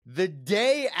The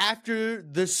day after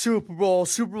the Super Bowl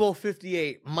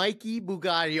 58, Mikey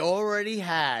Bugatti already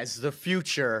has the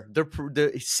future,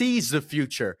 sees the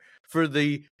future for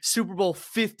the Super Bowl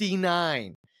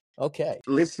 59. Okay.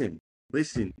 Listen.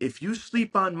 If you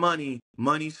sleep on money,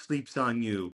 money sleeps on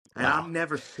you. And Wow. I'm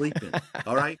never sleeping,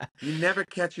 all right? You're never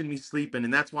catching me sleeping,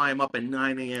 and that's why I'm up at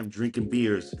 9 a.m. drinking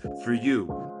beers for you.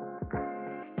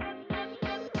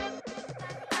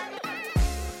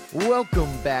 Welcome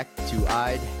back to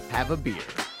I'd Have a Beer.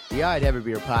 The I'd Have a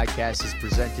Beer podcast is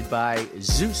presented by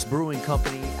Zeus Brewing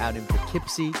Company out in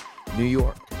Poughkeepsie, New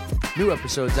York. New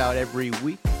episodes out every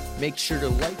week. Make sure to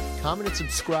like, comment, and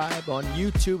subscribe on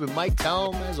YouTube. And Mike,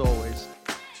 tell them as always.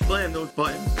 Slam those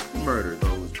buttons. Murder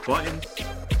those buttons.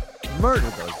 Murder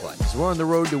those buttons. We're on the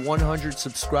road to 100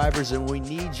 subscribers, and we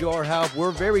need your help.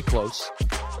 We're very close.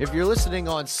 If you're listening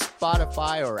on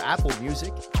Spotify or Apple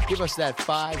Music, give us that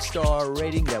 5-star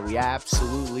rating that we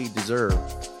absolutely deserve.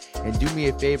 And do me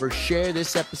a favor, share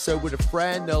this episode with a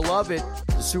friend. They'll love it.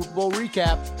 The Super Bowl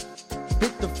recap.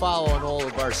 Hit the follow on all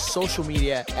of our social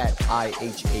media at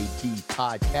IHAD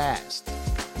Podcast.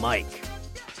 Mike,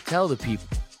 tell the people,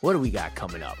 what do we got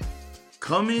coming up?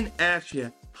 Coming at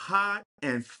you hot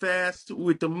and fast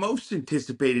with the most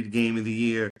anticipated game of the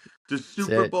year, the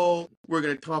Super Bowl. We're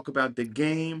going to talk about the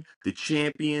game, the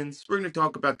champions. We're going to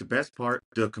talk about the best part,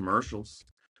 the commercials.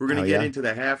 We're going to get into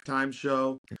the halftime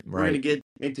show. We're going to get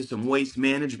into some waste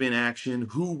management action.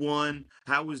 Who won?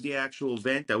 How was the actual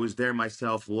event? I was there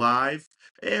myself live.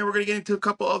 And we're going to get into a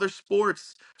couple other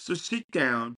sports. So sit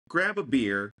down, grab a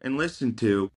beer, and listen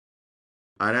to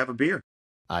I'd Have a Beer.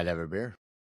 I'd Have a Beer.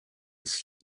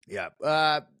 Yeah.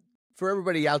 For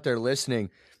everybody out there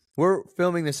listening, we're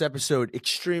filming this episode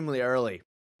extremely early.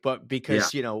 But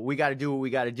because, you know, we got to do what we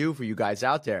got to do for you guys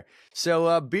out there.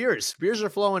 So beers are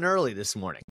flowing early this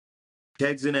morning.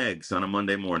 Kegs and eggs on a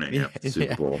Monday morning after the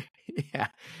Super Bowl. Yeah,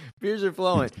 beers are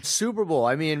flowing. Super Bowl.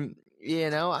 I mean, you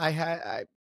know, I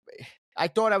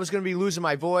thought I was going to be losing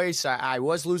my voice. I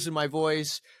was losing my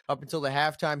voice up until the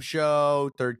halftime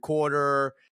show, third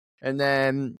quarter. And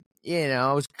then, you know,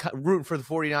 I was rooting for the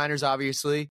 49ers,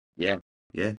 obviously. Yeah.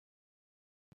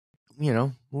 You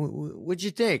know, what'd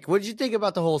you think? What'd you think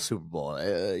about the whole Super Bowl?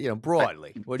 You know,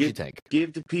 broadly, what'd you think?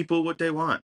 Give the people what they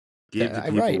want. Give the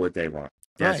people what they want.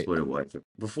 That's what it was.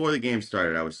 Before the game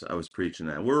started, I was preaching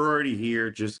that. We're already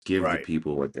here. Just give the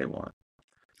people what they want.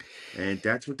 And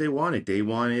that's what they wanted. They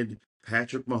wanted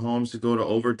Patrick Mahomes to go to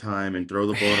overtime and throw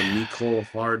the ball to Mecole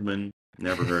Hardman.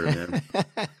 Never heard of him.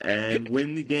 And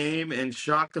win the game and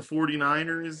shock the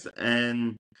 49ers.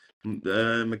 And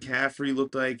McCaffrey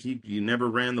looked like he never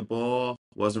ran the ball.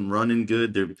 Wasn't running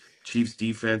good. The Chiefs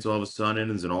defense all of a sudden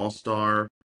is an all-star.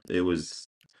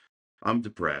 I'm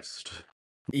depressed.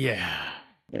 Yeah.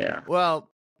 Well,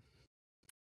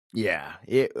 yeah.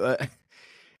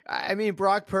 I mean,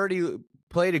 Brock Purdy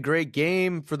played a great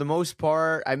game for the most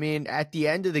part. I mean, at the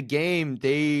end of the game,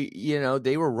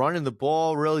 they were running the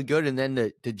ball really good, and then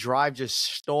the drive just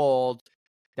stalled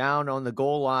down on the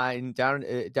goal line, down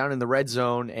in the red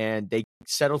zone, and they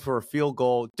settled for a field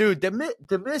goal. Dude,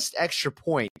 the missed extra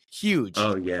point, huge.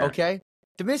 Oh, yeah. Okay?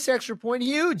 The missed extra point,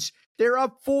 huge. They're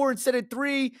up 4 instead of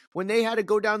 3 when they had to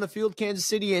go down the field, Kansas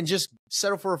City, and just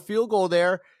settle for a field goal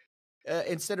there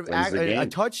instead of a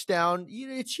touchdown.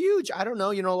 It's huge. I don't know.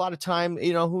 You know, a lot of time,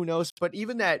 you know, who knows. But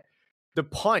even the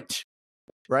punt,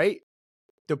 right?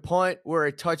 The punt where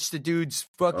it touched the dude's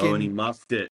fucking. Oh, and he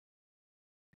muffed it.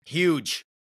 Huge.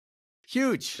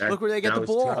 Look where they get the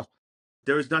ball. Tough.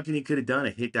 There was nothing he could have done.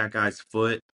 It hit that guy's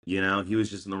foot. You know, he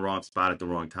was just in the wrong spot at the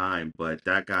wrong time. But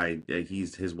that guy,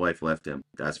 his wife left him.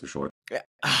 That's for sure. That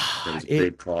was a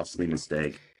big, costly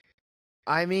mistake.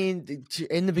 I mean,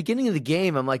 in the beginning of the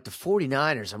game, I'm like, the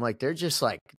 49ers, I'm like, they're just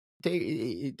like,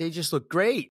 they just look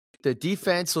great. The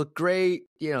defense looked great.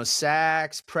 You know,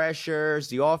 sacks, pressures,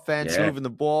 the offense moving the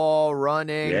ball,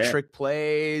 running, trick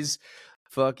plays,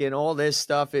 fucking all this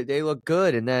stuff. They look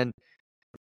good. And then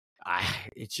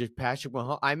it's just Patrick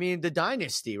Mahomes. I mean, the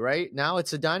dynasty, right? Now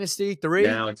it's a dynasty. 3?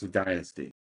 Now it's a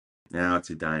dynasty.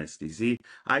 See,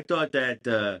 I thought that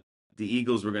the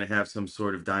Eagles were going to have some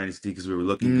sort of dynasty because we were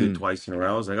looking good twice in a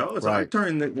row. I was like, oh, it's our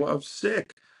turn. I'm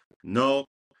sick. No,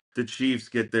 the Chiefs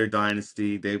get their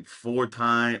dynasty. They 3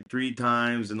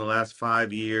 times in the last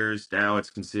 5 years. Now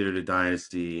it's considered a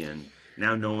dynasty. And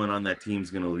now no one on that team's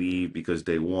going to leave because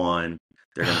they won.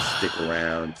 They're going to stick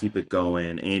around, keep it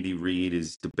going. Andy Reid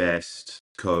is the best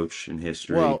coach in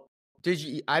history. Well, did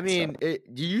you? I mean,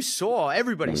 you saw.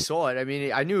 Everybody saw it. I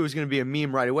mean, I knew it was going to be a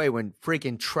meme right away when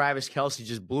freaking Travis Kelce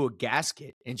just blew a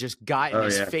gasket and just got in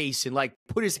his face and like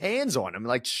put his hands on him,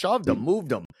 like shoved him,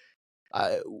 moved him.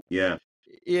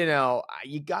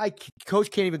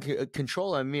 coach can't even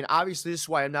control him. I mean, obviously, this is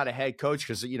why I'm not a head coach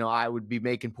because I would be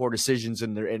making poor decisions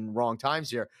in wrong times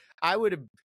here. I would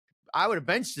have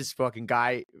benched this fucking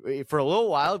guy for a little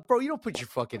while, bro. You don't put your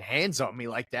fucking hands on me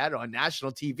like that on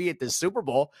national TV at the Super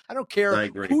Bowl. I don't care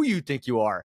who you think you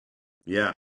are.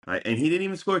 Yeah, and he didn't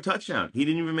even score a touchdown. He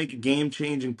didn't even make a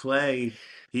game-changing play.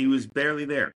 He was barely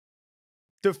there.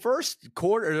 The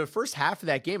first half of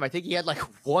that game, I think he had like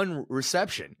one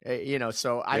reception,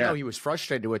 so I know he was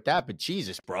frustrated with that, but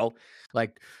Jesus, bro,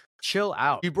 like chill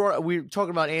out. We were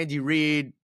talking about Andy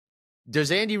Reid. Does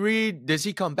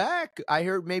he come back? I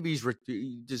heard maybe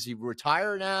does he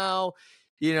retire now?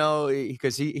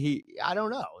 Because he I don't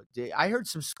know. I heard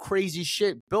some crazy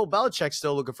shit. Bill Belichick's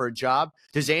still looking for a job.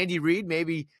 Does Andy Reid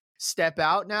maybe step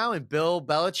out now and Bill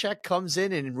Belichick comes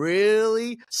in and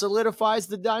really solidifies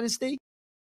the dynasty?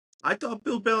 I thought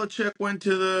Bill Belichick went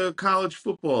to the College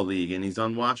Football League and he's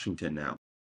on Washington now.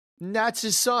 And that's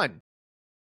his son.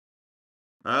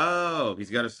 Oh, he's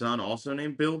got a son also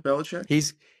named Bill Belichick?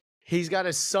 He's got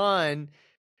a son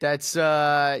that's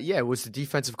was the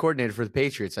defensive coordinator for the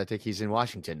Patriots. I think he's in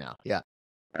Washington now. Yeah.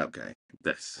 Okay.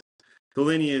 The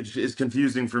lineage is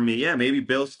confusing for me. Yeah, maybe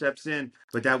Bill steps in,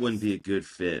 but that wouldn't be a good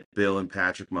fit. Bill and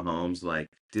Patrick Mahomes, like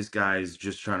this guy's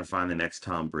just trying to find the next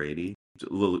Tom Brady.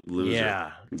 Loser.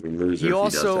 Yeah.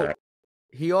 Loser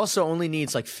he also only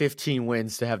needs like 15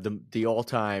 wins to have the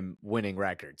all-time winning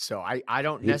record. So I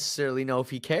don't necessarily know if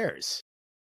he cares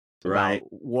about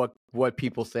what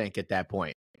people think at that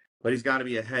point. But he's got to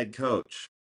be a head coach.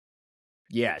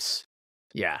 Yes.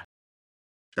 Yeah.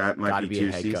 That might be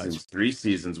 2 seasons, coach. 3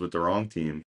 seasons with the wrong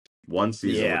team, 1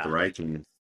 season with the right team.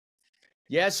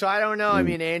 Yeah, so I don't know. I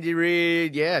mean, Andy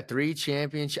Reid, 3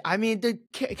 championships. I mean, the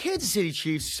Kansas City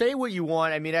Chiefs, say what you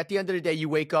want. I mean, at the end of the day, you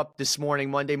wake up this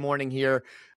morning, Monday morning here,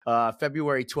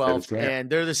 February 12th, and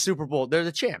they're the Super Bowl. They're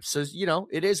the champs. So,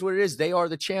 it is what it is. They are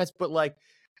the champs. But,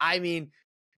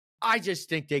 I just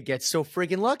think they get so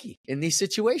friggin' lucky in these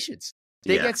situations.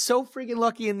 They get so freaking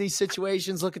lucky in these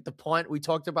situations. Look at the punt. We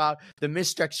talked about the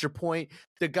missed extra point.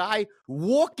 The guy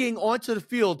walking onto the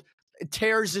field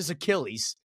tears his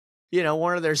Achilles.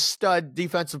 One of their stud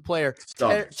defensive player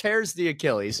tears the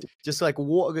Achilles, just like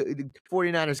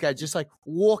 49ers guy, just like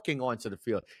walking onto the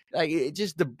field. Like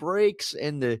just the breaks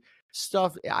and the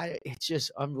stuff. It's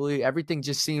just unbelievable. Everything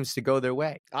just seems to go their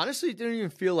way. Honestly, it didn't even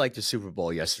feel like the Super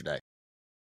Bowl yesterday.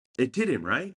 It didn't,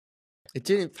 right? It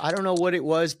didn't. I don't know what it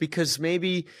was because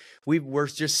maybe we were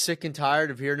just sick and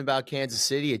tired of hearing about Kansas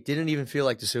City. It didn't even feel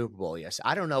like the Super Bowl. Yes,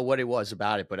 I don't know what it was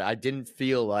about it, but I didn't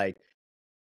feel like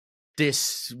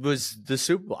this was the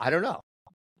Super Bowl. I don't know.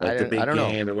 Like the big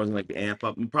game, it wasn't like the amp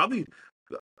up. And probably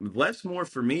more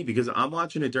for me because I'm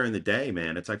watching it during the day,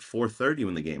 man. It's like 4:30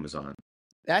 when the game is on.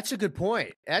 That's a good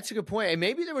point. And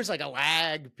maybe there was like a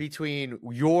lag between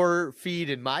your feed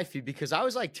and my feed because I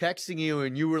was like texting you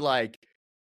and you were like,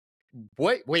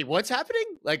 wait, what's happening?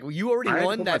 Like you already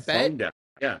won that bet?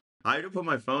 Yeah. I had to put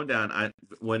my phone down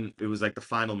when it was like the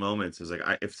final moments. It was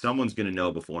like, if someone's going to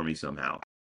know before me somehow.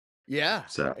 Yeah.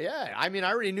 So yeah, I mean,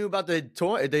 I already knew about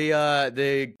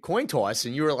the coin toss,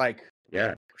 and you were like,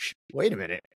 "Yeah, wait a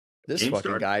minute, this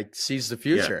fucking guy sees the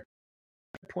future."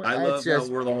 Yeah. I love how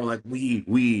we're all like,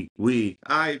 we.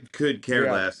 I could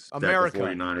care less America.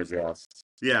 That the 49ers lost.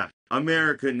 Yeah,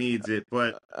 America needs it,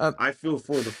 but I feel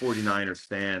for the 49ers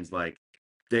fans. Like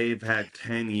they've had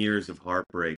 10 years of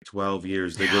heartbreak, 12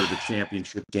 years. They go to the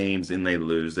championship games and they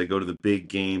lose. They go to the big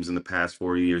games in the past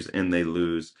 4 years and they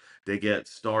lose. They get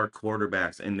star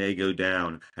quarterbacks and they go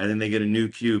down, and then they get a new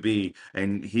QB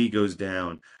and he goes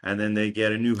down, and then they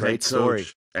get a new head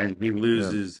coach and he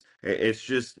loses. Yeah.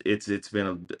 It's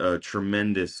been a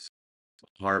tremendous,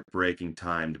 heartbreaking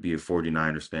time to be a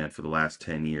 49ers fan for the last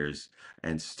 10 years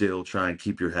and still try and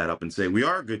keep your head up and say, we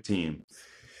are a good team,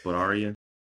 but are you?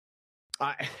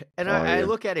 I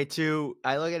look at it too.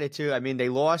 I mean, they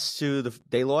lost to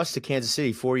Kansas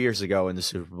City 4 years ago in the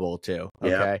Super Bowl too. Okay.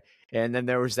 Yeah. And then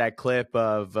there was that clip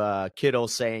of Kittle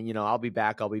saying, I'll be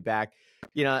back. And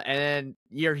then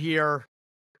you're here,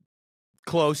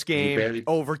 close game,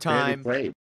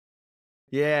 overtime.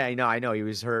 Yeah, I know he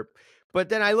was hurt. But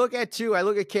then I look at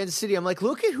Kansas City. I'm like,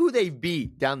 look at who they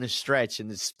beat down the stretch in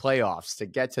this playoffs to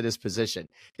get to this position.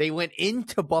 They went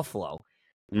into Buffalo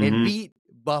and beat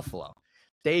Buffalo.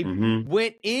 They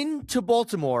went into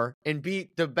Baltimore and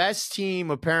beat the best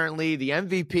team, apparently, the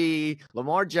MVP,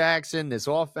 Lamar Jackson, this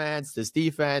offense, this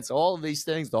defense, all of these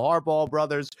things, the Harbaugh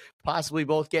brothers, possibly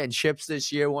both getting chips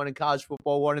this year, one in college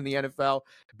football, one in the NFL,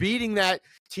 beating that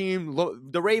team.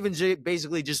 The Ravens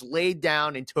basically just laid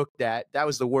down and took that. That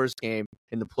was the worst game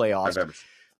in the playoffs.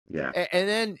 Yeah. And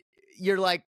then you're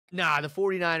like, Nah, the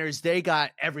 49ers, they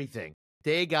got everything.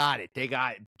 They got it. They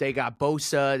got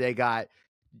Bosa. They got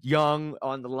Young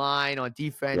on the line on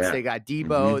defense. Yeah. They got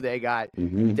Mm-hmm. Debo. They got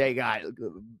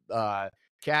Mm-hmm.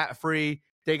 Cat Free.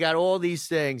 They got all these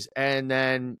things, and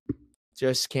then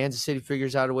just Kansas City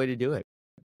figures out a way to do it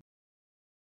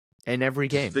in every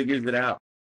Just game. figures it out.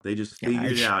 They just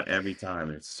figured it out every time.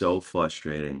 It's so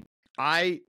frustrating.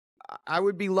 I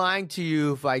would be lying to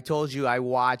you if I told you I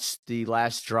watched the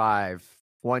last drive.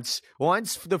 Once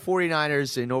the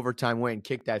 49ers in overtime went and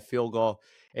kicked that field goal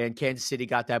and Kansas City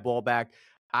got that ball back,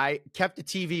 I kept the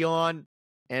TV on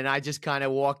and I just kind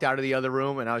of walked out of the other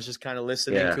room and I was just kind of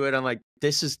listening to it. I'm like,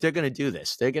 they're going to do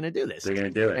this. They're going to do this. They're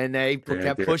going to do it. And they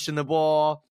kept pushing the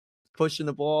ball.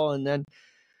 And then,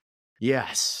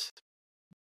 yes,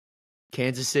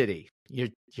 Kansas City, your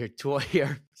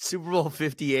Super Bowl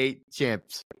 58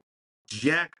 champs.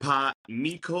 Jackpot,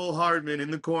 Mecole Hardman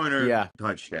in the corner. Yeah.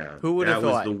 Touchdown. Who would have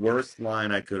thought? That was the worst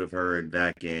line I could have heard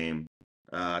that game.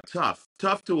 Tough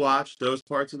to watch those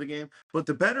parts of the game. But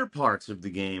the better parts of the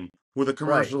game were the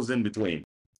commercials in between.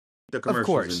 The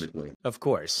commercials in between. Of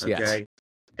course. Okay. Yes.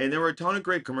 And there were a ton of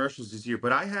great commercials this year.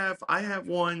 But I have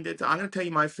one that I'm going to tell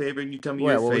you my favorite. And you tell me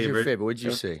your favorite. What was your favorite? What did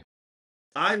you see?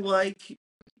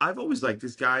 I've always liked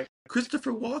this guy,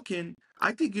 Christopher Walkin.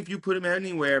 I think if you put him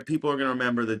anywhere, people are going to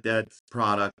remember that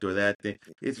product or that thing.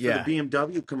 It's for the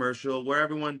BMW commercial where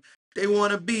they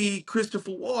want to be Christopher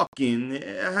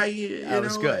Walkin. How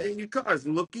was good. Your car's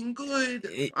looking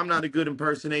good. I'm not a good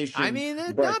impersonation. I mean,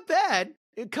 not bad.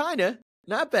 It kind of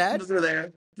not bad. Those are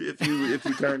there. If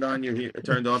you turned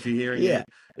off your hearing,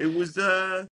 it was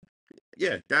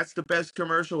yeah, that's the best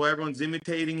commercial. Everyone's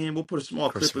imitating him. We'll put a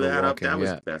small clip of that up. That was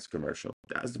the best commercial.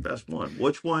 That was the best one.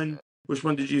 Which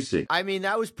one did you see? I mean,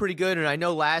 that was pretty good. And I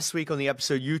know last week on the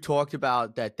episode you talked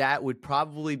about that would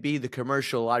probably be the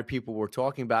commercial a lot of people were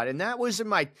talking about. And that was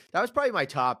probably my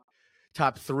top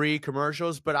 3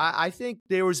 commercials. But I think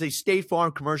there was a State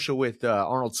Farm commercial with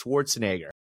Arnold Schwarzenegger,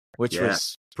 which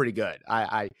was pretty good.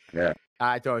 I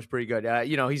thought it was pretty good.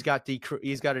 He's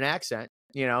got an accent.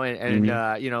 And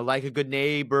like a good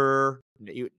neighbor.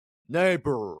 He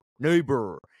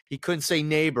couldn't say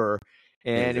neighbor,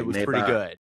 and it was pretty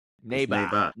good.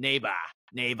 Neighbor.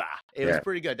 It was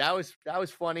pretty good. That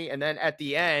was funny. And then at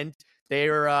the end, they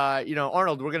were,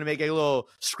 Arnold, we're gonna make a little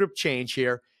script change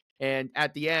here. And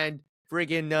at the end,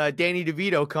 friggin' Danny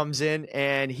DeVito comes in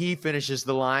and he finishes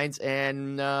the lines,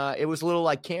 and it was a little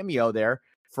like cameo there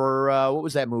for what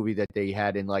was that movie that they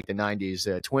had in like the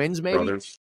 90s? Twins, maybe.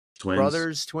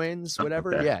 Brothers, twins,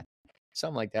 whatever. Like yeah,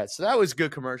 something like that. So that was a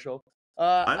good commercial.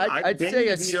 I'd say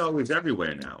DeVito is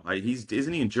everywhere now.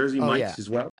 Isn't he in Jersey Mike's as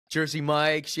well? Jersey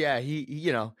Mike's, yeah. He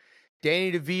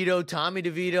Danny DeVito, Tommy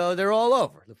DeVito, they're all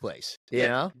over the place. You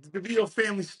know, the DeVito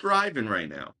family's thriving right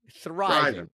now.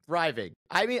 Thriving.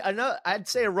 I mean, I'd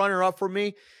say a runner-up for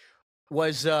me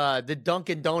was the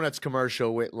Dunkin' Donuts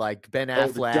commercial with like Ben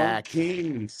Affleck. The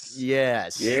Dunkins.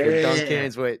 Yes, the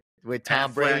Dunkins with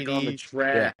Tom Affleck Brady on the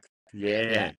track.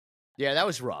 Yeah, that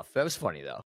was rough. That was funny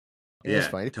though. It was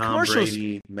funny. Tom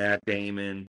Brady, Matt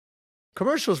Damon.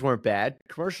 Commercials weren't bad.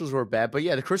 But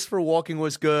yeah, the Christopher Walken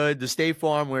was good. The State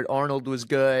Farm where Arnold was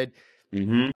good.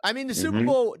 Mm-hmm. I mean, the Super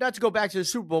Bowl, not to go back to the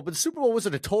Super Bowl, but the Super Bowl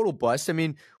wasn't a total bust. I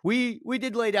mean, we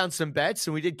did lay down some bets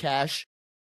and we did cash.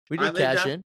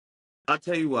 In. I'll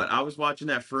tell you what, I was watching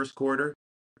that first quarter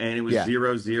and it was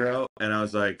 0-0 and I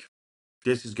was like,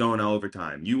 this is going to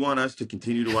overtime. You want us to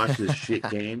continue to watch this shit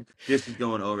game? This is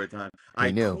going to overtime.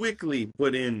 I quickly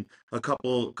put in a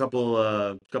couple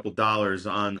dollars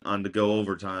on the go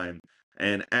overtime,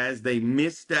 and as they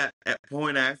missed that at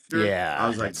point after, I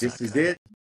was like, "This is it.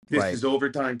 This is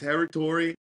overtime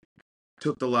territory."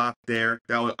 Took the lock there.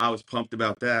 I was pumped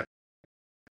about that.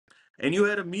 And you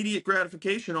had immediate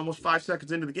gratification almost 5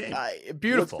 seconds into the game.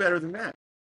 Beautiful. What's better than that?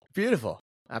 Beautiful.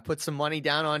 I put some money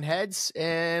down on heads,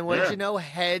 and what did you know?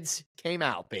 Heads came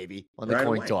out, baby, on the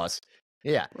coin toss.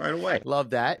 Yeah. Right away. Love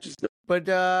that. But,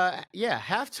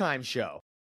 halftime show.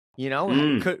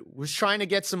 Was trying to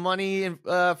get some money in,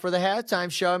 for the halftime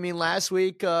show. I mean, last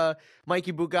week,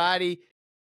 Mikey Bugatti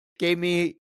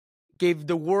gave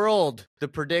the world the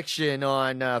prediction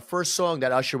on first song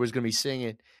that Usher was going to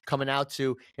be coming out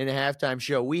to in the halftime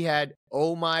show. We had,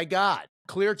 oh my God,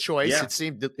 clear choice. Yeah.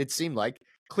 It seemed like.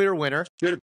 Clear winner.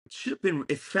 Should have been.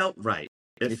 It felt right.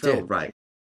 It felt right.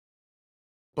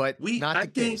 But I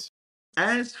think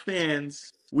as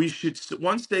fans, we should,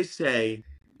 once they say,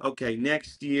 okay,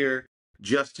 next year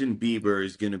Justin Bieber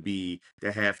is going to be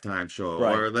the halftime show,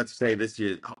 or let's say this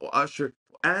year Usher.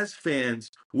 As fans,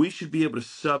 we should be able to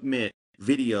submit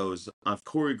videos of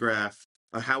choreographed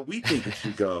how we think it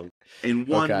should go, and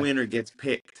one Okay. winner gets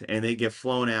picked, and they get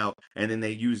flown out, and then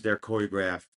they use their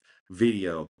choreographed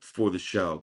video for the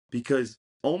show. Because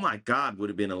oh my God, would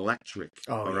have been electric.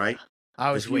 Oh All yeah. right, I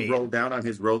if was he waiting. rolled down on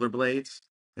his rollerblades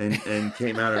and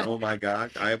came out and oh my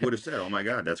God, I would have said, oh my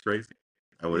God, that's crazy.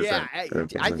 I would have Yeah, said,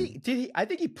 I think did he? I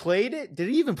think he played it. Did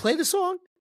he even play the song?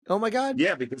 Oh my God!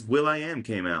 yeah, because Will I Am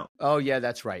came out. Oh yeah,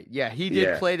 that's right. Yeah, he did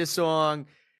Yeah, play the song.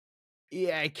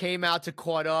 Yeah, it came out to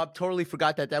Caught Up. Totally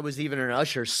forgot that was even an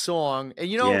Usher song. And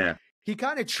yeah, he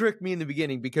kind of tricked me in the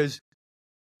beginning because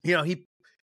he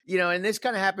and this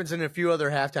kind of happens in a few other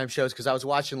halftime shows because I was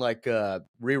watching like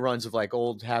reruns of like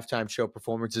old halftime show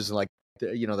performances and like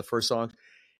the first songs.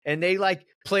 And they like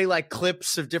play like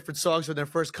clips of different songs when they're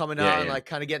first coming yeah, out and yeah. like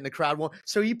kind of getting the crowd warm.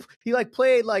 So he like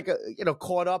played like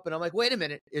Caught Up, and I'm like, wait a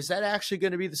minute, is that actually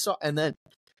going to be the song? And then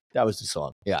that was the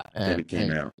song, yeah. Then it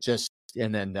came out.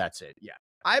 And then that's it, yeah.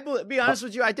 Be honest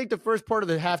with you, I think the first part of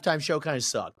the halftime show kind of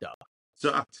sucked, though.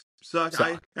 Sucked.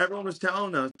 Everyone was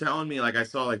telling me, like, I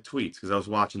saw like tweets because I was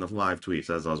watching the live tweets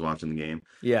as I was watching the game.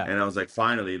 Yeah. And I was like,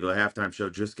 finally, the halftime show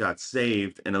just got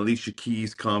saved, and Alicia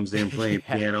Keys comes in playing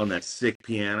Yeah. piano on that sick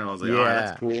piano. I was like, all right,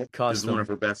 that's Yeah. cool. This is one Custom. of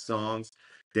her best songs.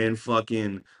 Then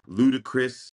fucking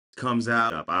Ludacris comes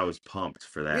out. I was pumped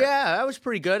for that. Yeah, that was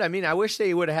pretty good. I mean, I wish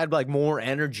they would have had like more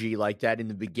energy like that in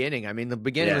the beginning. I mean, the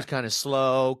beginning was kind of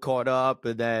slow, Caught Up,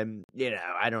 and then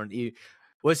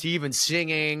was he even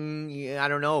singing? I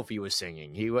don't know if he was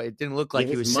singing. It didn't look like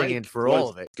he was singing for all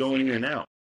of it. Going in and out.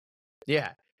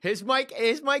 Yeah. His mic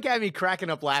had me cracking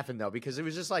up laughing though, because it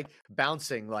was just like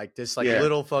bouncing like this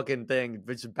little fucking thing,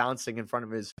 just bouncing in front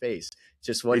of his face.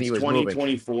 Just when he was moving. It's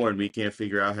 2024 and we can't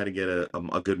figure out how to get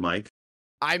a good mic.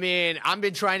 I mean, I've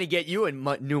been trying to get you a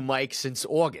new mic since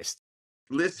August.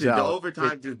 Listen, the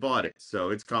overtime just bought it, so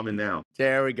it's coming now.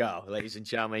 There we go, ladies and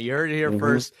gentlemen. You heard it here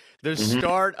first. The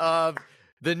start of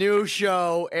the new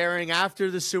show airing after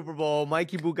the Super Bowl.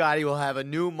 Mikey Bugatti will have a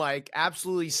new mic.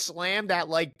 Absolutely slam that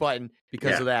like button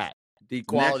because of that. The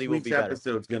quality will be better. Next week's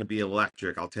episode's going to be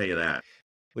electric, I'll tell you that.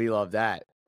 We love that.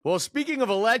 Well, speaking of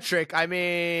electric, I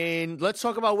mean, let's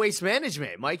talk about Waste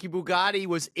Management. Mikey Bugatti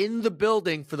was in the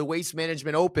building for the Waste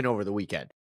Management Open over the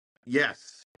weekend.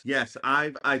 Yes.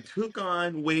 I took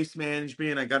on Waste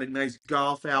Management. I got a nice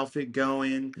golf outfit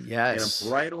going. Yes. And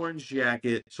a bright orange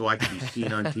jacket so I could be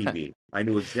seen on TV. I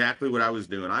knew exactly what I was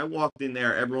doing. I walked in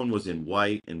there. Everyone was in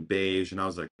white and beige. And I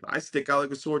was like, I stick out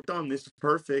like a sore thumb. This is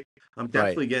perfect. I'm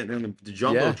definitely getting in the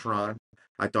Jumbotron.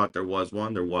 I thought there was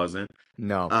one. There wasn't.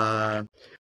 No.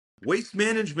 Waste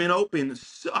Management Open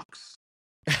sucks.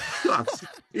 Sucks.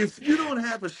 If you don't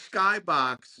have a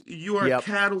skybox, you are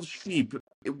cattle sheep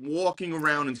walking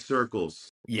around in circles.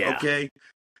 Yeah. Okay?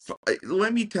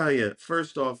 Let me tell you,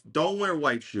 first off, don't wear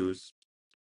white shoes.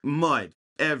 Mud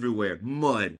everywhere.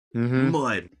 Mud.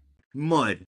 Mud.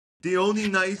 Mud. The only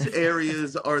nice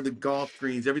areas are the golf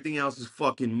greens. Everything else is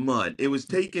fucking mud. It was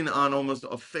taken on almost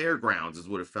a fairgrounds is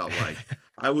what it felt like.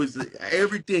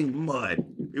 Everything mud.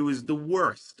 It was the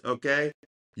worst, okay?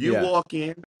 You walk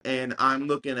in, and I'm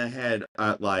looking ahead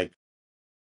at like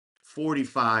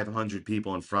 4,500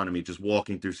 people in front of me just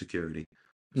walking through security.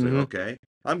 So, okay.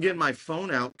 I'm getting my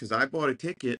phone out because I bought a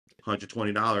ticket,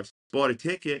 $120. Bought a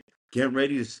ticket, getting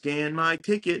ready to scan my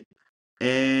ticket,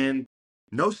 and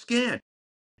no scan.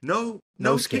 No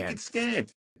ticket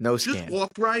scanned. No scan. Just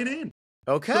walked right in.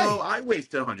 Okay. So I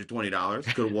wasted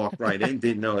 $120. Could have walked right in.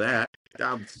 Didn't know that.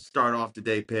 I would start off the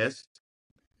day pissed.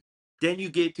 Then you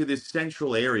get to this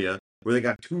central area where they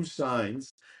got two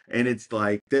signs, and it's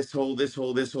like this hole, this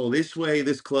hole, this hole, this way,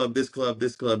 this club, this club,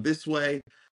 this club, this way.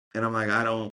 And I'm like, I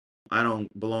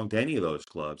don't belong to any of those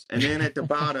clubs. And then at the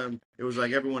bottom, it was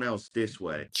like everyone else this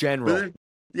way. General.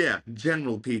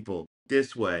 General people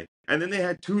this way. And then they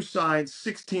had two signs,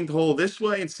 16th hole this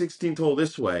way and 16th hole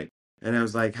this way. And I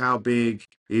was like, how big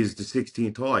is the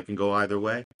 16th hole? I can go either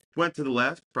way. Went to the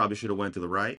left. Probably should have went to the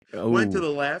right. Went to the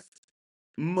left.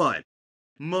 Mud.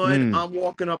 I'm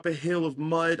walking up a hill of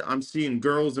mud. I'm seeing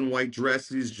girls in white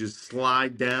dresses just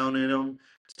slide down in them.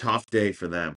 It's a tough day for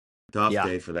them.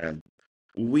 Day for them.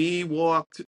 We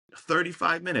walked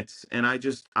 35 minutes, and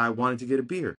I wanted to get a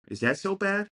beer. Is that so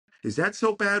bad? Is that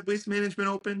so bad, Waste Management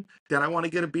Open, that I want to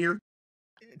get a beer?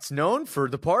 It's known for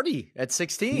the party at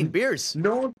 16, beers.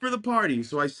 Known for the party.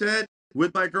 So I said,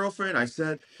 with my girlfriend,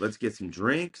 let's get some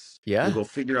drinks. Yeah. We'll go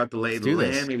figure out the lay of the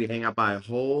land, maybe hang out by a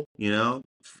hole,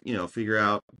 figure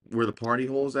out where the party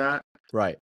hole's at.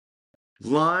 Right.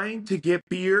 Line to get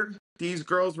beer. These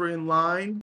girls were in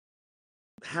line.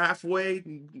 Halfway,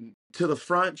 to the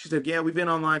front. She's like, yeah, we've been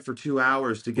online for 2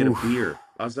 hours to get a beer.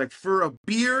 I was like, for a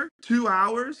beer, 2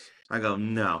 hours? I go,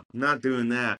 no, not doing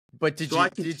that. But So I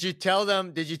can. did you tell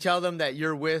them that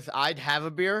you're with I'd Have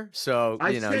a Beer? So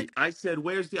I said,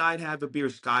 where's the I'd Have a Beer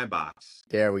skybox?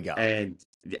 there we go. And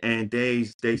they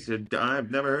said,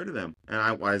 I've never heard of them. And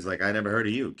I was like, I never heard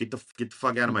of you. Get the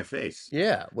fuck out of my face.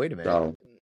 Yeah, wait a minute. So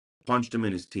punched him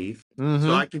in his teeth. So Mm-hmm.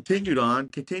 I continued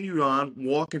on,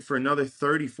 walking for another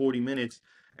 30, 40 minutes.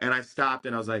 And I stopped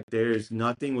and I was like, there's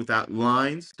nothing without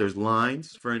lines. There's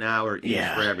lines for an hour each for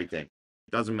Yeah. everything.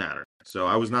 Doesn't matter. So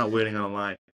I was not waiting on a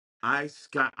line. I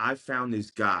found this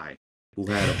guy who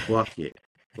had a bucket,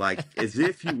 like as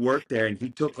if he worked there, and he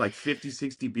took like 50,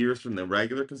 60 beers from the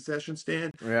regular concession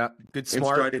stand Yeah. Good, and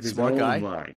started his smart own guy.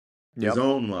 line. His Yep.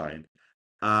 own line.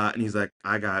 And he's like,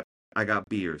 I got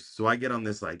beers. So I get on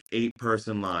this like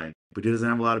 8-person line, but he doesn't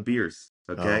have a lot of beers.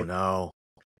 Okay. Oh no.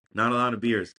 Not a lot of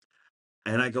beers.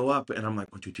 And I go up and I'm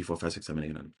like, 1, 2, 3, 4, 5, 6, 7,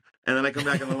 8, 9. And then I come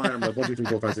back on the line. I'm like, 1, 2, 3,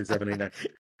 4, 5, 6, 7, 8, 9.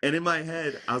 And in my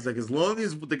head, I was like, as long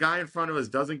as the guy in front of us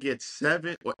doesn't get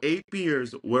 7 or 8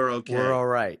 beers, we're okay. We're all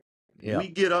right. Yep. We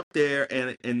get up there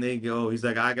and they go, he's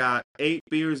like, I got 8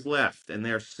 beers left. And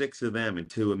there's 6 of them and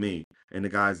 2 of me. And the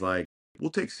guy's like,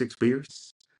 we'll take 6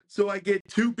 beers. So I get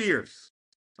 2 beers.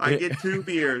 I get 2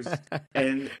 beers.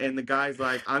 And the guy's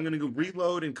like, I'm going to go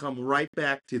reload and come right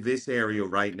back to this area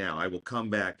right now. I will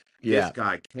come back. Yeah. This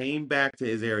guy came back to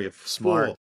his area Smart.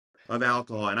 full of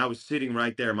alcohol. And I was sitting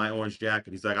right there in my orange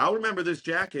jacket. He's like, I'll remember this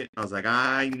jacket. I was like,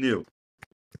 I knew.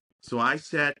 So I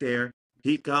sat there.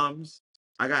 He comes.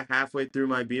 I got halfway through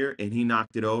my beer and he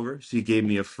knocked it over. So he gave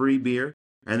me a free beer.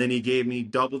 And then he gave me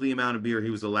double the amount of beer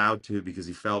he was allowed to because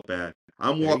he felt bad.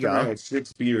 I'm walking around with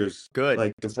 6 beers. Good.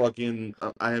 Like the fucking,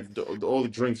 I have all the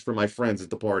drinks for my friends at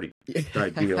the party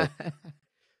type deal. And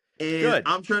good.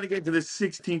 I'm trying to get to the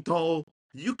 16th hole.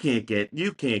 You can't get in.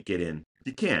 You can't.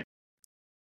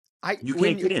 You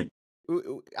can't get in.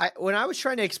 When I was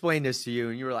trying to explain this to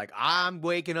you and you were like, I'm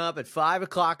waking up at 5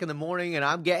 o'clock in the morning and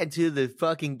I'm getting to the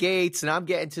fucking gates and I'm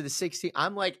getting to the 16th.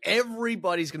 I'm like,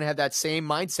 everybody's going to have that same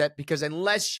mindset because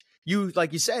unless you,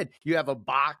 like you said, you have a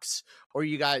box or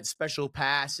you got special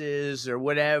passes or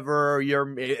whatever, or your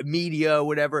media,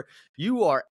 whatever, you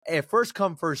are a first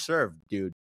come, first serve,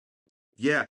 dude.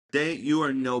 Yeah. You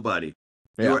are nobody.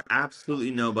 Yeah. You are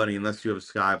absolutely nobody unless you have a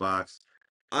skybox.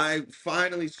 I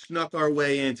finally snuck our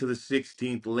way into the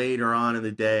 16th later on in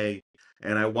the day,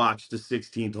 and I watched the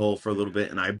 16th hole for a little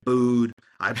bit, and I booed.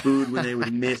 I booed when they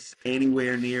would miss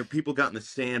anywhere near. People got in the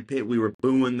sand pit. We were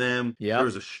booing them. Yep. There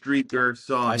was a streaker.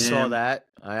 I saw that.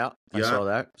 I saw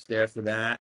that. Was there for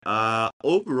that.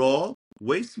 Overall,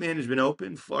 Waste Management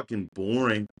Open, fucking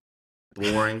boring,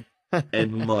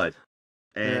 and mud.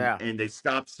 And they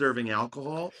stopped serving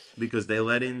alcohol because they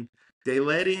let in,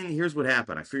 here's what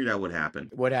happened. I figured out what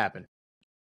happened. What happened?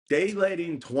 They let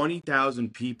in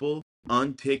 20,000 people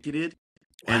unticketed,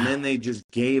 and then they just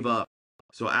gave up.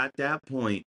 So at that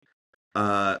point,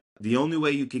 the only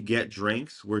way you could get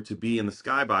drinks were to be in the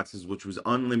skyboxes, which was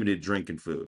unlimited drinking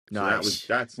food. Nice.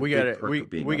 So that's we got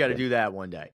to do that one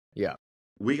day. Yeah.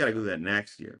 We got to do that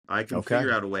next year. I can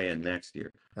figure out a way in next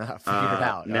year. Figure it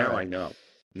out. Now I know.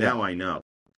 Now I know.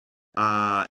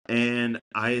 And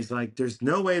I was like, there's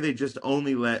no way they just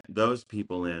only let those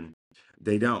people in.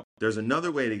 They don't. There's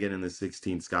another way to get in the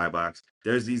 16th skybox.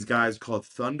 There's these guys called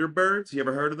Thunderbirds. You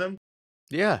ever heard of them?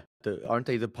 Yeah. Aren't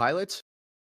they the pilots?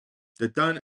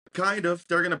 Kind of.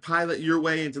 They're going to pilot your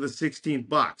way into the 16th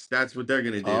box. That's what they're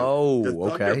going to do. Oh, the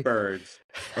okay. Thunderbirds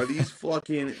are these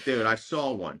fucking... Dude, I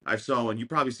saw one. You've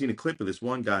probably seen a clip of this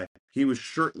one guy. He was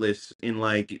shirtless in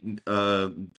like... he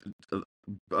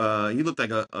looked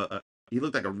like a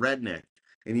redneck.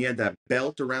 And he had that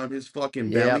belt around his fucking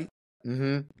belly.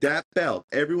 Mm-hmm. That belt.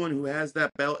 Everyone who has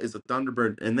that belt is a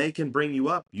Thunderbird. And they can bring you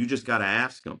up. You just got to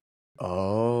ask them.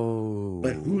 Oh.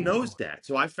 But who knows that?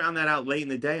 So I found that out late in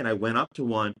the day, and I went up to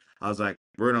one. I was like,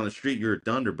 word on the street, you're a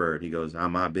Thunderbird. He goes,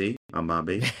 I'm my B. I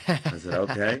said,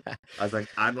 okay. I was like,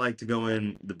 I'd like to go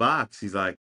in the box. He's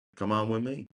like, come on with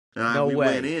me. And we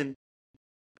went in,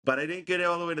 but I didn't get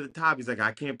all the way to the top. He's like,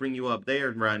 I can't bring you up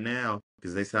there right now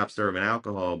because they stopped serving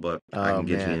alcohol, but I can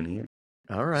get you in here.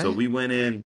 All right. So we went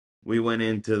in. We went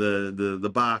into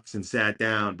the box and sat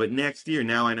down. But next year,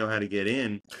 now I know how to get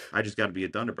in. I just got to be a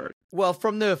Thunderbird. Well,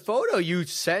 from the photo you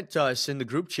sent us in the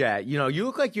group chat, you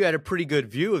look like you had a pretty good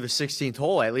view of the 16th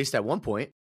hole, at least at one point.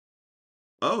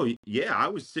 Oh, yeah. I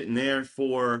was sitting there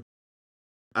for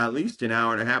at least an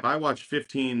hour and a half. I watched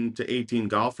 15 to 18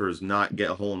 golfers not get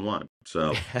a hole in one.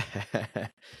 So,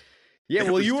 Yeah, It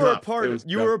well, was you were a tough. It part. was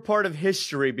You tough. were a part of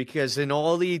history because in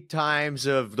all the times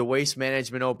of the Waste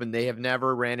Management Open, they have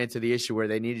never ran into the issue where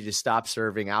they needed to stop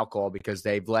serving alcohol because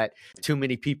they've let too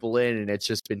many people in, and it's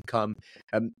just become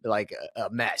like a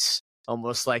mess,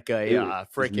 almost like a It was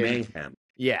freaking mayhem.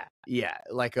 yeah,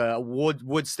 like a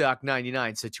Woodstock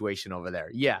 '99 situation over there.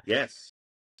 Yeah. Yes.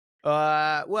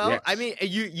 Well, I Yes. mean,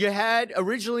 you had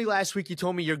originally last week. You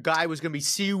told me your guy was going to be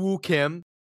Siwoo Kim.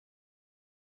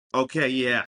 Okay,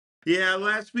 yeah. Yeah,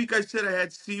 last week I said I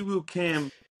had Siwoo Kim,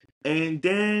 and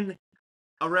then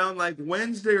around like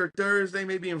Wednesday or Thursday,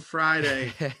 maybe on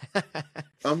Friday,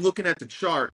 I'm looking at the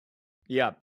chart.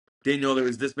 Yep. Didn't know there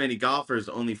was this many golfers,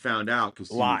 only found out because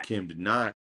Siwoo Lot. Kim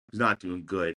was not doing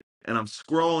good. And I'm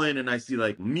scrolling and I see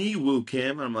like me Woo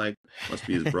Kim, and I'm like, must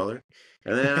be his brother.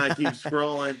 And then I keep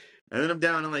scrolling, and then I'm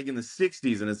down in like in the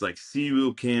 60s, and it's like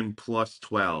Siwoo Kim plus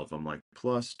 12. I'm like,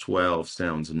 plus 12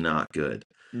 sounds not good.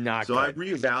 Not So I good.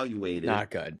 reevaluated, Not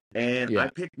good. and I Yeah.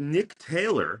 picked Nick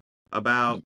Taylor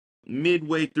about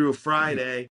midway through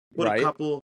Friday. Put a Right.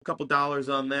 couple dollars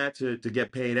on that to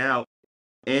get paid out,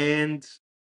 and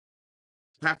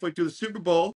halfway through the Super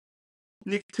Bowl,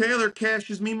 Nick Taylor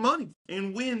cashes me money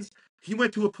and wins. He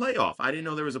went to a playoff. I didn't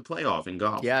know there was a playoff in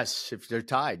golf. Yes, if they're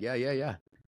tied. Yeah.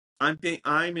 I'm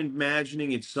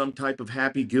imagining it's some type of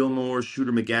Happy Gilmore,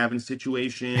 Shooter McGavin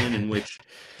situation in which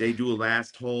they do a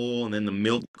last hole and then the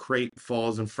milk crate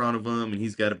falls in front of him and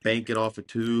he's got to bank it off a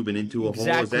tube and into a hole. Is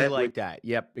Exactly that what? like that.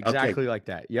 Yep. Okay, Exactly like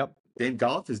that. Yep. then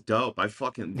golf is dope. I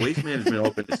fucking Waste Management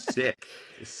Open is sick.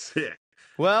 It's sick.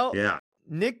 Well, Yeah.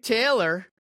 Nick Taylor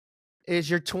is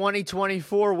your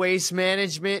 2024 Waste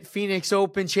Management Phoenix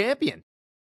Open champion.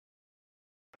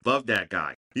 Love that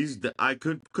guy. I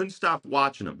couldn't stop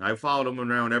watching him. I followed him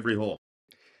around every hole.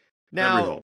 Every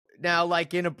hole. Now,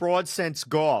 like in a broad sense,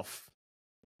 golf.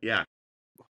 Yeah.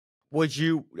 Are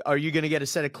you going to get a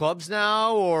set of clubs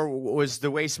now, or was the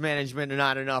Waste Management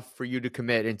not enough for you to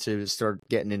commit into start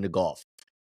getting into golf?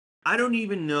 I don't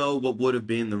even know what would have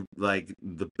been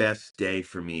the best day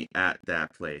for me at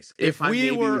that place.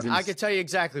 I could tell you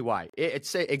exactly why.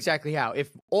 It's exactly how. If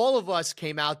all of us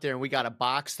came out there and we got a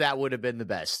box, that would have been the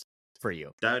best for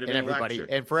you. That would have been everybody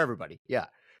electric. and for everybody. Yeah.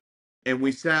 And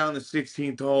we sat on the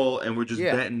 16th hole and we're just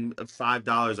Yeah. betting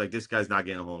 $5 like this guy's not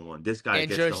getting a hole in one. This guy And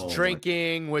gets the hole just in one.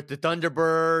 drinking with the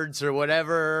Thunderbirds or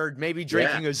whatever. Maybe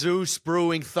drinking a Zeus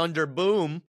brewing Thunder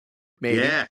Boom. Maybe.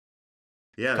 Yeah.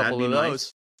 Yeah, that'd be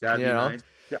nice. That'd be nice.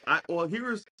 Well,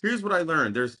 here's what I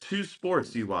learned. There's two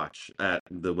sports you watch at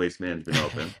the Waste Management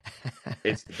Open.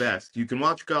 It's the best. You can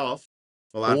watch golf.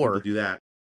 A lot of people do that.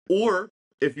 Or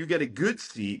if you get a good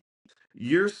seat,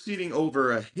 you're sitting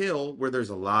over a hill where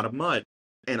there's a lot of mud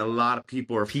and a lot of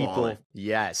people are falling.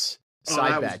 Yes.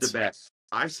 That was the best.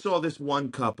 I saw this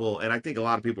one couple, and I think a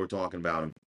lot of people were talking about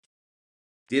him.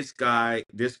 This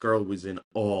girl was in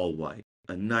all white.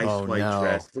 A nice white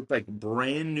dress. Looked like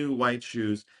brand new white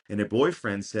shoes. And her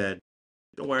boyfriend said,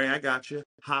 "Don't worry, I got you.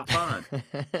 Hop on."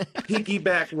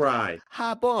 Piggyback ride.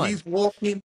 Hop on. He's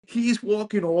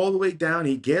walking all the way down.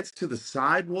 He gets to the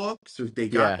sidewalk. So they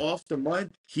got off the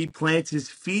mud. He plants his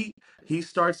feet. He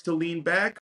starts to lean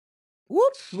back.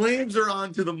 Whoop. Slams her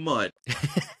onto the mud.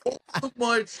 All the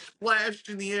mud splashed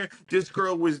in the air. This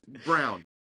girl was brown.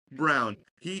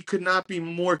 He could not be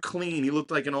more clean. He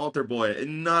looked like an altar boy,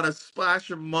 and not a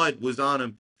splash of mud was on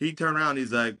him. He turned around.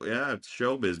 He's like, "Yeah, it's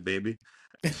showbiz, baby."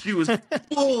 She was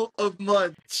full of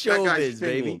mud. Showbiz, that guy's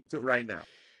single baby. right now.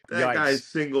 That guy is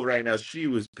single right now. She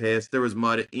was pissed. There was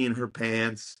mud in her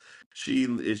pants. She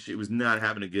was not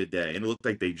having a good day, and it looked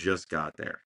like they just got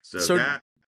there. So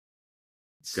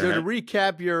to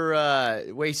recap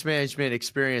your Waste Management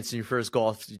experience in your first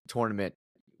golf tournament,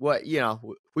 would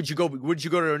you go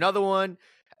to another one,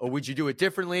 or would you do it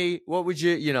differently? What would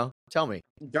you tell me?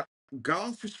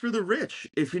 Golf is for the rich.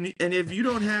 If you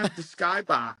don't have the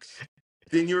skybox,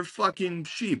 then you're fucking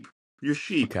sheep. You're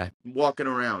sheep walking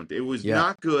around. It was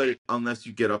not good unless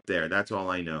you get up there. That's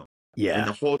all I know. Yeah. And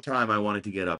the whole time I wanted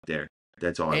to get up there.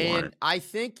 That's all I wanted. And I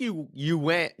think you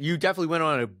definitely went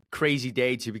on a crazy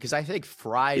day too, because I think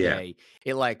Friday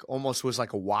it like almost was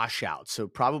like a washout. So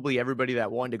probably everybody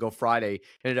that wanted to go Friday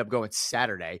ended up going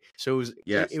Saturday. So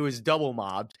it was double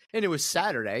mobbed, and it was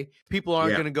Saturday. People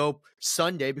aren't going to go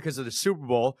Sunday because of the Super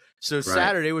Bowl. So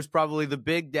Saturday was probably the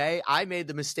big day. I made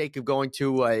the mistake of going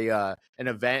to an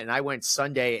event, and I went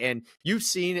Sunday, and you've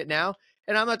seen it now.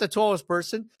 And I'm not the tallest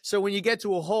person, so when you get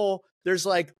to a hole, there's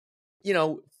like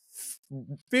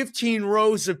 15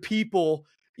 rows of people,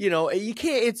 you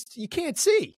can't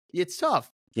see. It's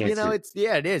tough.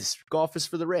 It is. Golf is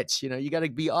for the rich. You got to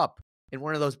be up in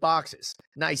one of those boxes.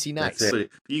 Nicey nice. You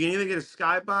can either get a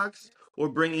skybox or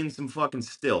bring in some fucking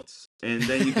stilts, and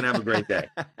then you can have a great day.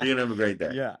 You can have a great day.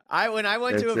 Yeah. When I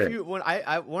went to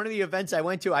one of the events I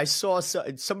went to, I saw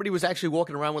somebody was actually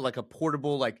walking around with like a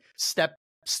portable like step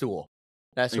stool.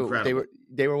 That's Incredible. what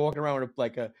they were walking around with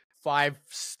like a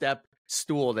 5-step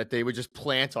stool that they would just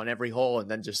plant on every hole and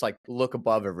then just like look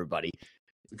above everybody.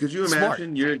 Could you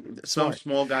imagine some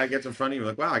small guy gets in front of you,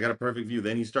 like, wow, I got a perfect view.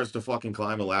 Then he starts to fucking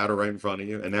climb a ladder right in front of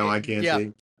you, and now I can't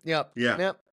see. Yep.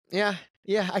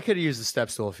 Yeah, I could have used the step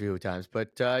stool a few times, but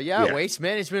Waste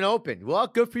Management Open. Well,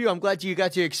 good for you. I'm glad you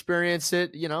got to experience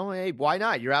it. You know, hey, why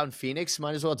not? You're out in Phoenix.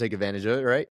 Might as well take advantage of it,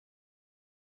 right?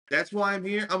 That's why I'm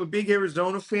here. I'm a big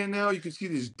Arizona fan now. You can see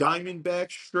this Diamondback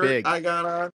shirt I got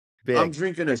on. I'm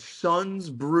drinking a Suns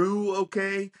brew,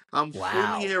 okay? I'm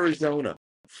fully Arizona.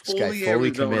 Fully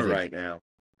Arizona committed right now.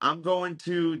 I'm going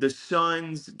to the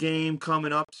Suns game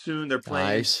coming up soon. They're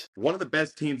playing one of the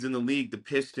best teams in the league, the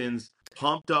Pistons.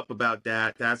 Pumped up about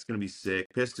that. That's going to be sick.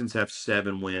 Pistons have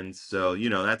 7 wins. So,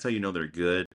 that's how you know they're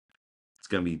good. It's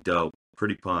going to be dope.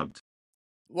 Pretty pumped.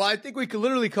 Well, I think we could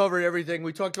literally cover everything.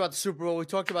 We talked about the Super Bowl. We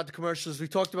talked about the commercials. We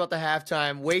talked about the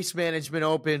halftime. Waste Management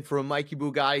Open from Mikey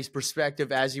Bugatti's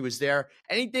perspective as he was there.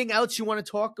 Anything else you want to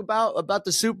talk about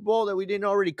the Super Bowl that we didn't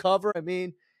already cover? I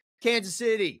mean, Kansas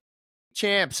City,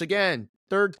 champs again,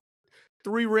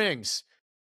 3 rings.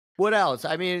 What else?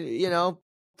 I mean,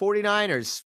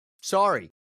 49ers,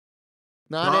 sorry.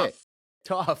 Not it.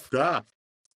 Tough.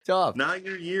 Not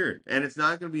your year, and it's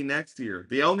not going to be next year.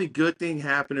 The only good thing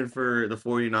happening for the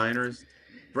 49ers,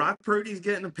 Brock Purdy's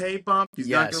getting a pay bump. He's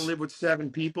not going to live with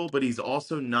 7 people, but he's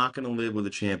also not going to live with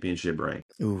a championship ring.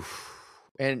 Oof.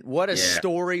 And what a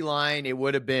storyline it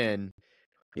would have been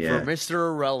for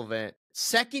Mr. Irrelevant.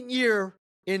 2nd year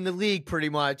in the league, pretty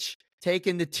much,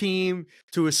 taking the team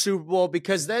to a Super Bowl,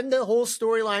 because then the whole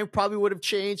storyline probably would have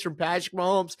changed from Patrick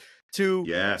Mahomes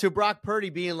to Brock Purdy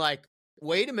being like,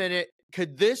 wait a minute.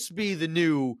 Could this be the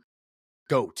new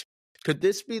GOAT? Could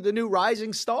this be the new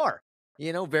rising star?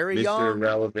 Very young.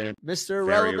 Mr.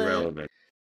 Irrelevant.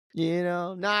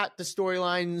 Not the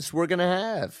storylines we're going to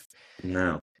have.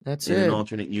 No. That's in an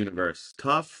alternate universe.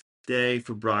 Tough day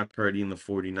for Brock Purdy and the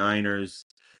 49ers.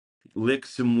 Lick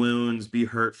some wounds, be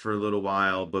hurt for a little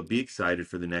while, but be excited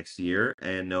for the next year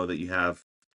and know that you have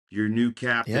your new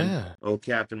captain. Yeah. Oh,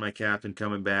 captain, my captain,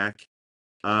 coming back.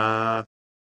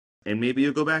 And maybe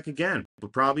you'll go back again,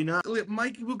 but probably not.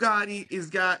 Mikey Bugatti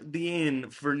has got the in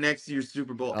for next year's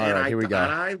Super Bowl. Here we go.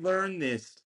 And I learned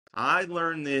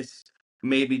this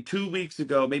maybe 2 weeks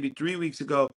ago, maybe 3 weeks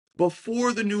ago,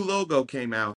 before the new logo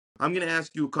came out. I'm going to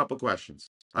ask you a couple questions.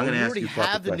 I'm going to ask you a couple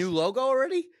questions. You already have the new logo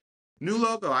already? New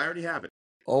logo. I already have it.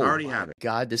 Oh, I already have it.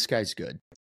 God, this guy's good.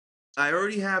 I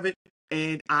already have it.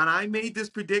 And I made this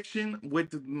prediction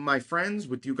with my friends,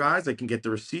 with you guys. I can get the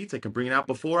receipts. I can bring it out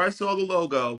before I saw the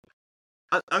logo.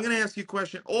 I'm going to ask you a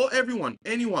question.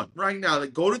 Anyone right now,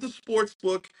 that go to the sports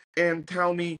book and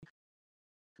tell me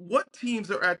what teams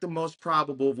are at the most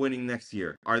probable of winning next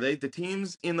year. Are they the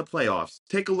teams in the playoffs?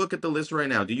 Take a look at the list right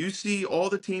now. Do you see all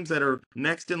the teams that are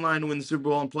next in line to win the Super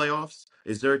Bowl and playoffs?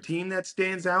 Is there a team that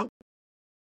stands out?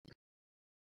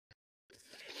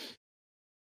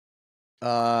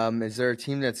 Is there a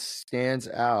team that stands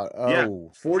out? Oh. Yeah,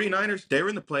 49ers, they were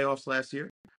in the playoffs last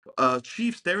year.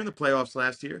 Chiefs, they were in the playoffs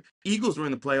last year. Eagles were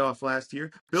in the playoffs last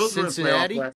year. Bills were in the playoffs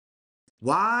last year.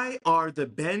 Why are the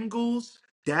Bengals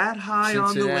that high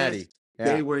on the list? Yeah.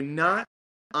 They were not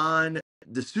on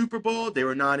the Super Bowl. They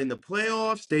were not in the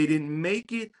playoffs. They didn't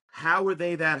make it. How are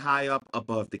they that high up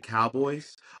above the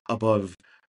Cowboys, above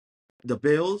the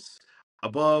Bills,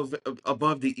 above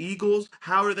the Eagles?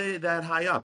 How are they that high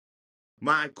up?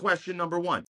 My question number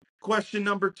 1. Question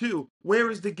number 2,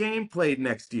 where is the game played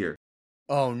next year?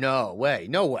 Oh, no way.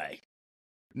 No way.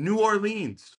 New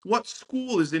Orleans. What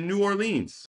school is in New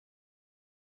Orleans?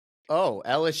 Oh,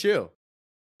 LSU.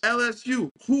 LSU.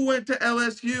 Who went to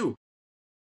LSU?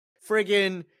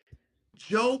 Friggin'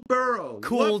 Joe Burrow.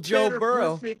 Cool Joe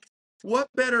Burrow. What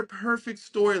better perfect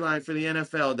storyline for the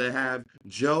NFL to have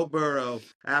Joe Burrow,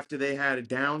 after they had a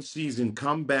down season,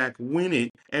 come back, win it,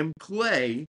 and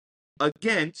play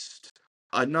against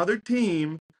another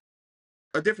team,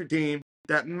 a different team,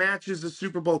 that matches the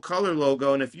Super Bowl color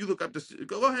logo. And if you look up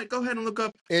go ahead and look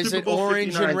up Super Bowl 59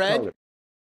 orange and red? color.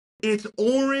 It's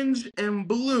orange and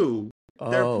blue.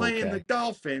 They're playing the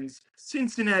Dolphins.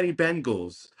 Cincinnati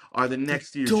Bengals are the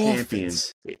next year's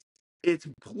champions. It's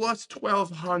plus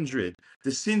 1,200.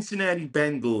 The Cincinnati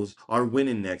Bengals are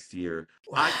winning next year.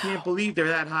 Wow. I can't believe they're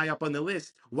that high up on the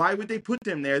list. Why would they put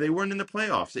them there? They weren't in the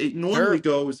playoffs. It normally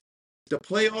goes the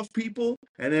playoff people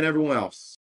and then everyone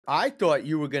else. I thought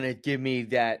you were going to give me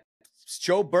that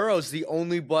Joe Burrow's the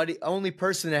only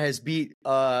person that has beat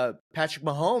Patrick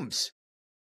Mahomes.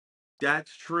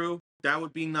 That's true. That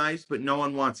would be nice, but no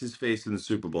one wants his face in the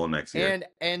Super Bowl next year.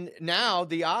 And now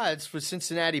the odds for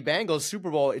Cincinnati Bengals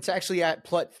Super Bowl, it's actually at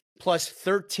plus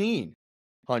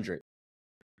 1,300.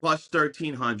 Plus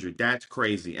 1,300. That's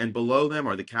crazy. And below them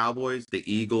are the Cowboys, the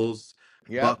Eagles,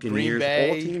 Buccaneers,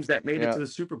 all teams that made it to the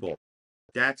Super Bowl.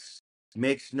 That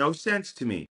makes no sense to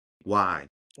me. Why?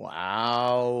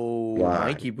 Wow.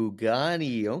 Mikey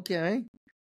Bugatti. Okay.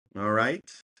 All right.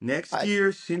 Next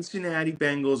year, Cincinnati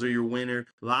Bengals are your winner.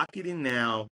 Lock it in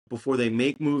now before they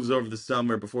make moves over the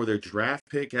summer, before their draft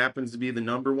pick happens to be the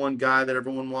number one guy that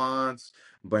everyone wants.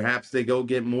 Perhaps they go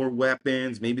get more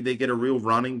weapons. Maybe they get a real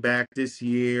running back this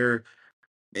year.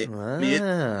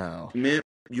 Wow.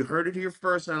 You heard it here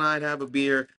first on I'd Have a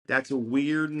Beer. That's a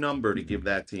weird number to give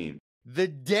that team. The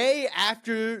day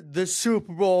after the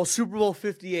Super Bowl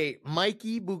 58,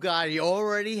 Mikey Bugatti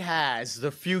already has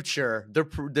the future,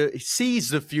 sees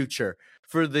the future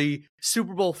for the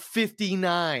Super Bowl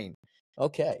 59.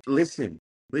 Okay. Listen,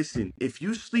 if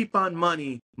you sleep on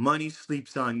money, money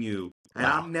sleeps on you. And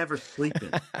I'm never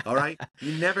sleeping, all right?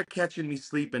 You're never catching me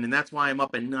sleeping, and that's why I'm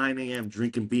up at 9 a.m.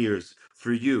 drinking beers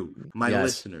for you, my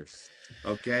listeners.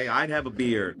 Okay? I'd have a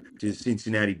beer to the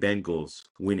Cincinnati Bengals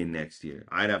winning next year.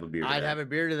 I'd have a beer to that. I'd have a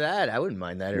beer to that. I wouldn't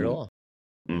mind that at all.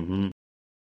 Mm-hmm.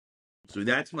 So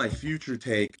that's my future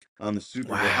take on the Super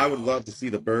Bowl. I would love to see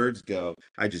the Birds go.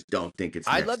 I just don't think it's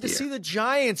next year. I'd love to see the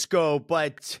Giants go,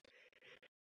 but...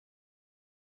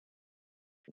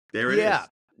 There it is.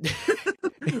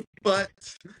 But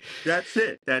that's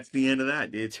it. That's the end of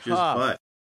that. It's tough.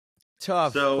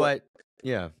 So, but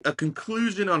yeah. A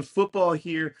conclusion on football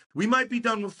here. We might be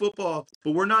done with football,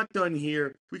 but we're not done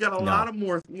here. We got a lot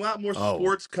more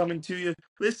sports coming to you.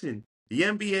 Listen, the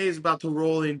NBA is about to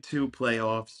roll into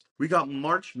playoffs. We got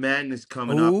March Madness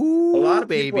coming up. A lot of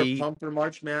people are pumped for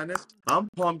March Madness. I'm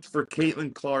pumped for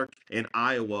Caitlin Clark in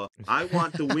Iowa. I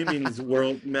want the women's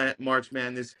March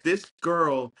Madness. This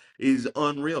girl is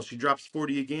unreal. She drops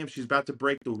 40 a game. She's about to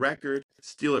break the record,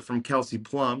 steal it from Kelsey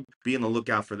Plum. Be on the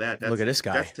lookout for that. Look at this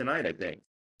guy. That's tonight, I think.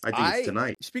 I think it's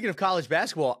tonight. Speaking of college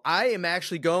basketball, I am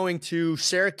actually going to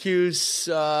Syracuse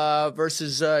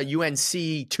versus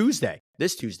UNC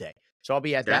this Tuesday. So I'll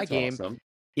be at that game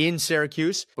in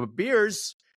Syracuse. But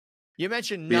beers, you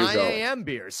mentioned 9 a.m.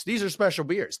 beers. These are special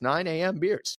beers, 9 a.m.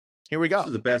 beers. Here we go. This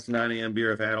is the best 9 a.m.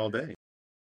 beer I've had all day.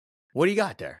 What do you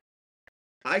got there?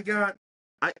 I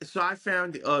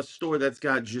found a store that's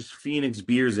got just Phoenix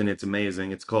beers in it. It's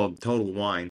amazing. It's called Total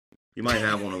Wine. You might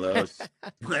have one of those.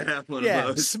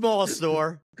 Yeah, small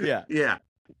store. Yeah. Yeah,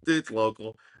 it's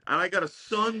local. And I got a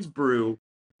Suns brew,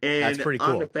 and that's pretty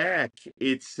cool. On the back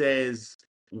it says,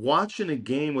 watching a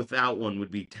game without one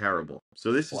would be terrible.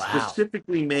 So this is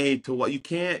specifically made to what you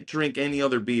can't drink any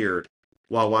other beer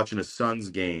while watching a Suns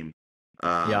game.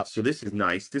 So this is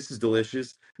nice. This is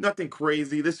delicious. Nothing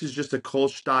crazy. This is just a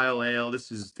Kolsch style ale.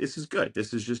 This is good.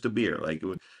 This is just a beer. Like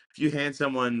if you hand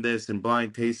someone this and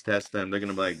blind taste test them, they're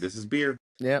gonna be like, "This is beer."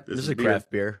 Yep, this is a craft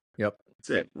beer. Yep, that's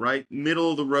it. Right,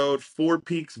 middle of the road. Four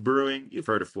Peaks Brewing. You've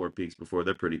heard of Four Peaks before.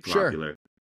 They're pretty popular. Sure.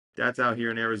 That's out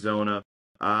here in Arizona.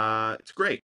 It's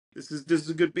great. This is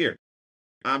a good beer.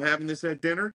 I'm having this at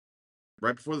dinner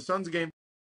right before the Suns game.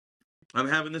 I'm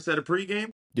having this at a pregame.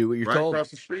 Do what you're told. Right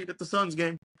across the street at the Suns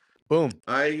game. Boom.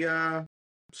 I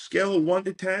scale of 1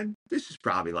 to 10. This is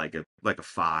probably like a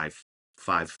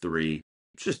 5.3.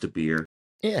 It's just a beer.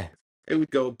 Yeah. It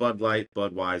would go Bud Light,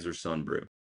 Budweiser, Sunbrew.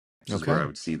 This is where I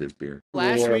would see this beer.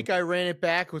 Last week I ran it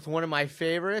back with one of my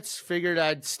favorites. Figured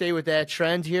I'd stay with that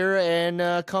trend here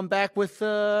and come back with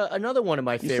another one of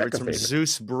my favorites from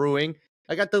Zeus Brewing.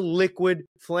 I got the liquid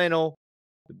flannel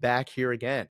back here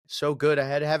again. So good, I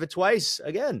had to have it twice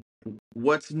again.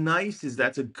 What's nice is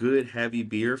that's a good heavy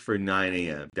beer for 9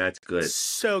 a.m. That's good.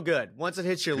 So good. Once it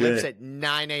hits your lips at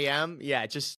 9 a.m.,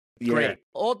 great.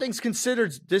 All things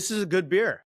considered, this is a good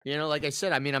beer. You know, like I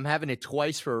said, I mean, I'm having it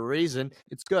twice for a reason.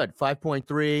 It's good.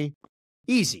 5.3,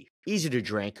 easy to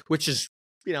drink, which is,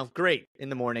 great in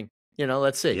the morning.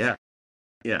 Let's see. Yeah.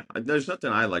 There's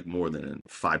nothing I like more than a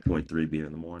 5.3 beer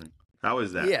in the morning. How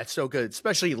is that? Yeah, it's so good,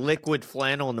 especially liquid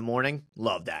flannel in the morning.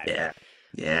 Love that.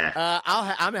 Yeah.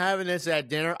 I'm having this at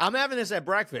dinner. I'm having this at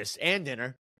breakfast and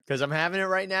dinner because I'm having it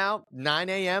right now, 9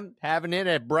 a.m., having it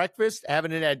at breakfast,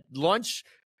 having it at lunch,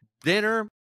 dinner,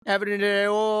 having it at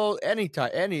any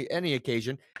time, any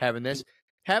occasion, having this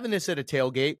at a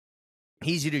tailgate.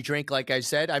 Easy to drink, like I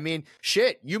said. I mean,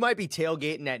 shit, you might be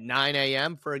tailgating at 9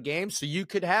 a.m. for a game, so you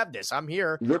could have this. I'm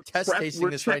here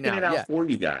tasting this right now. We're checking it out for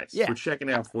you guys. Yeah. We're checking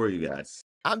it out for you guys.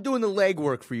 I'm doing the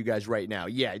legwork for you guys right now.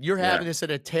 Yeah, you're having this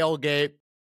at a tailgate,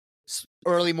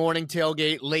 early morning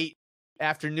tailgate, late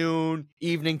afternoon,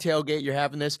 evening tailgate. You're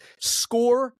having this.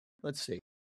 Score, let's see.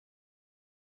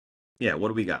 Yeah, what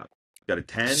do we got? Got a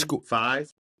 10,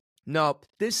 5? No,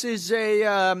 this is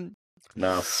a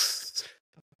no.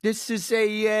 This is a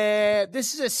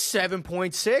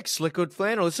 7.6 liquid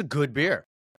flannel. It's a good beer.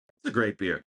 It's a great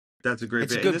beer. That's a great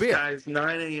beer. And this guy's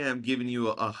 9 a.m. giving you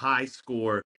a high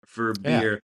score for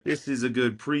beer. This is a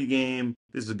good pregame.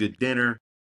 This is a good dinner.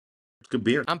 It's good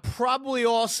beer. I'm probably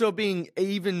also being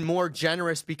even more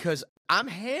generous because I'm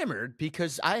hammered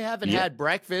because I haven't had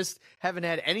breakfast, haven't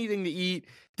had anything to eat.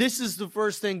 This is the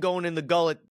first thing going in the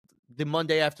gullet the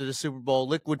Monday after the Super Bowl.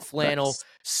 Liquid flannel,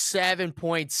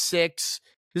 7.6.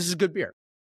 This is good beer.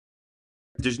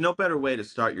 There's no better way to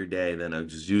start your day than a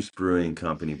Zeus Brewing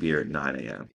Company beer at 9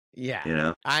 a.m. Yeah. You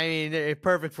know? I mean, it's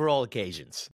perfect for all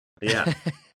occasions. Yeah,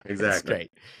 exactly. It's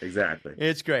great. Exactly.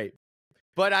 It's great.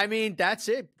 But, I mean, that's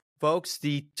it, folks.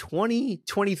 The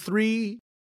 2023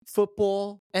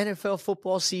 NFL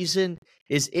football season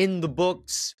is in the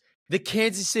books. The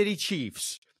Kansas City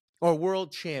Chiefs are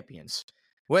world champions.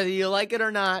 Whether you like it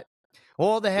or not,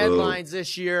 all the headlines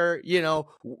this year, you know,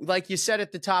 like you said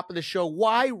at the top of the show,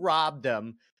 why rob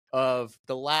them of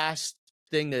the last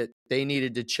thing that they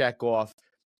needed to check off?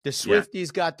 The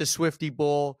Swifties got the Swiftie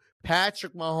Bowl.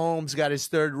 Patrick Mahomes got his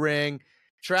third ring.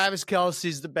 Travis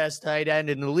Kelce's the best tight end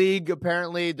in the league.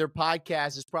 Apparently, their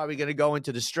podcast is probably going to go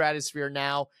into the stratosphere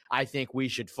now. I think we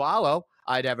should follow.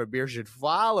 I'd have a beer should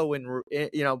follow and,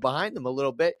 you know, behind them a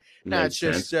little bit. Now, it's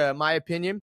just my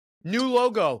opinion. New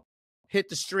logo hit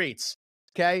the streets.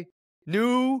 Okay,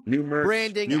 new merch,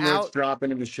 branding new out. Merch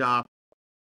dropping in the shop.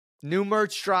 New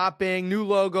merch dropping, new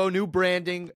logo, new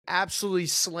branding. Absolutely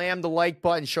slam the like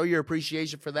button. Show your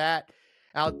appreciation for that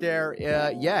out there.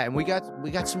 And we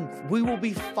got some. We will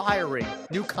be firing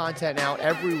new content out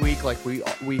every week, like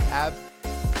we have.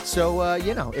 So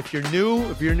you know, if you're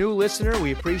a new listener,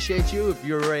 we appreciate you. If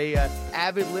you're a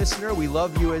avid listener, we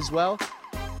love you as well.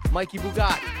 Mikey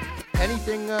Bugatti.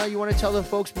 Anything you want to tell the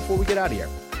folks before we get out of here?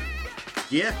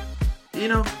 Yeah, you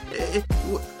know,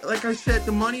 like I said,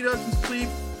 the money doesn't sleep.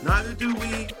 Neither do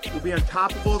we. We'll be on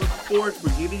top of all the sports.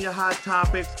 We're giving you hot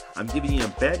topics. I'm giving you a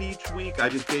bet each week. I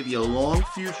just gave you a long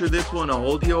future. This one, I'll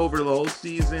hold you over the whole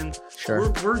season.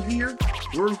 Sure. We're here.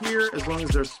 We're here as long as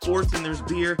there's sports and there's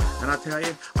beer. And I'll tell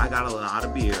you, I got a lot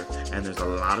of beer and there's a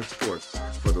lot of sports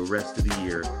for the rest of the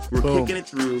year. We're kicking it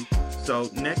through. So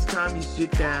next time you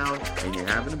sit down and you're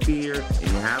having a beer and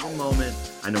you have a moment,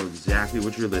 I know exactly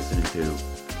what you're listening to.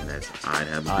 And that's I'd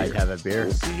Have a Beer. I'd Have a Beer.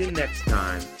 We'll see you next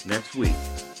time, next week.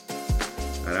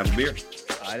 I'd have a beer.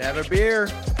 I'd have a beer.